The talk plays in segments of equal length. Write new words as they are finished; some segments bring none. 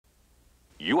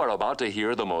You are about to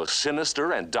hear the most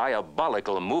sinister and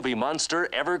diabolical movie monster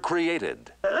ever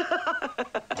created.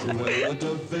 Cruella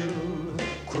de Vil,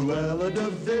 Cruella de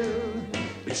Vil.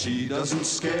 If she doesn't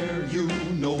scare you,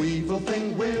 no evil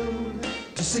thing will.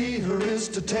 To see her is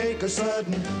to take a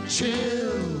sudden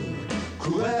chill.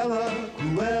 Cruella,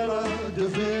 Cruella de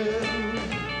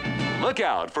Vil. Look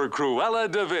out for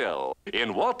Cruella de Vil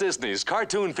in Walt Disney's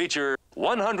cartoon feature,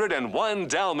 101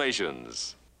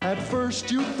 Dalmatians. At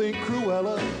first you think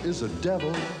Cruella is a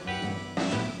devil,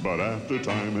 but after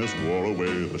time has wore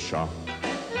away the shock,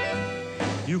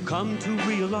 you come to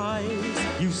realize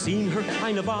you've seen her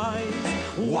kind of eyes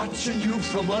watching you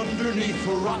from underneath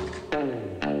a rock.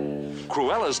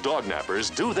 Cruella's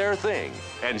dognappers do their thing,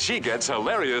 and she gets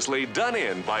hilariously done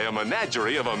in by a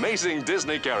menagerie of amazing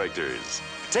Disney characters.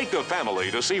 Take the family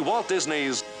to see Walt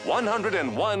Disney's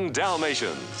 101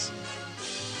 Dalmatians.